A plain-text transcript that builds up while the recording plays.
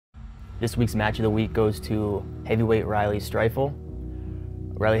This week's match of the week goes to heavyweight Rylee Streifel.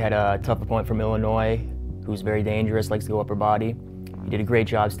 Rylee had a tough opponent from Illinois who's very dangerous, likes to go upper body. He did a great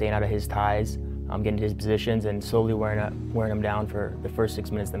job staying out of his ties, getting to his positions and slowly wearing him down for the first 6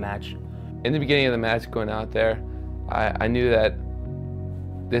 minutes of the match. In the beginning of the match, going out there, I knew that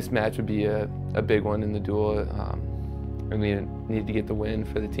this match would be a big one in the duel. I needed to get the win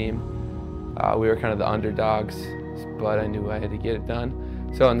for the team. We were kind of the underdogs, but I knew I had to get it done.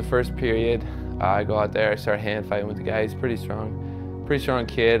 So in the first period, I go out there, I start hand fighting with the guy. He's pretty strong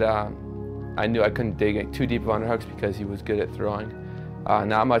kid. I knew I couldn't dig too deep of underhooks because he was good at throwing.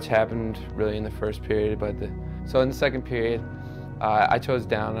 Not much happened really in the first period, so in the second period, I chose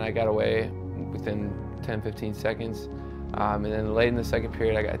down and I got away within 10-15 seconds. And then late in the second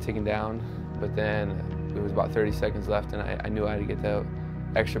period, I got taken down, but then it was about 30 seconds left, and I knew I had to get the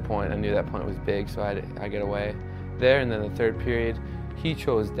extra point. I knew that point was big, so I get away there. And then the third period, he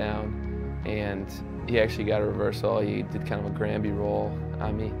chose down, and he actually got a reversal. He did kind of a Granby roll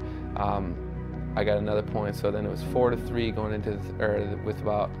on me. I got another point, so then it was 4-3 going into with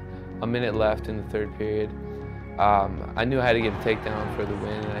about a minute left in the third period. I knew I had to get a takedown for the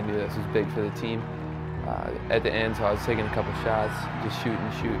win, and I knew this was big for the team. At the end, so I was taking a couple shots, just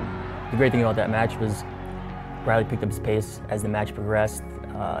shooting. The great thing about that match was Rylee picked up his pace as the match progressed.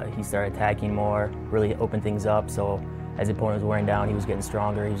 He started attacking more, really opened things up, so as the opponent was wearing down, he was getting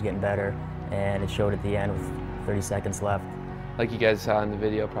stronger, he was getting better, and it showed at the end with 30 seconds left. Like you guys saw in the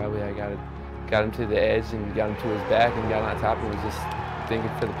video, probably I got him to the edge and got him to his back and got on top and was just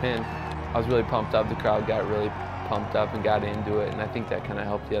thinking for the pin. I was really pumped up. The crowd got really pumped up and got into it, and I think that kind of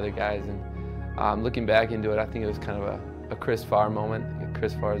helped the other guys. And looking back into it, I think it was kind of a Chris Pfarr moment.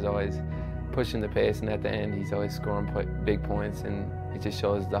 Chris Pfarr is always pushing the pace, and at the end, he's always scoring big points, and it just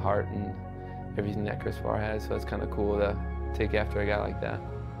shows the heart and everything that Chris Pfarr has. So it's kind of cool to take after a guy like that.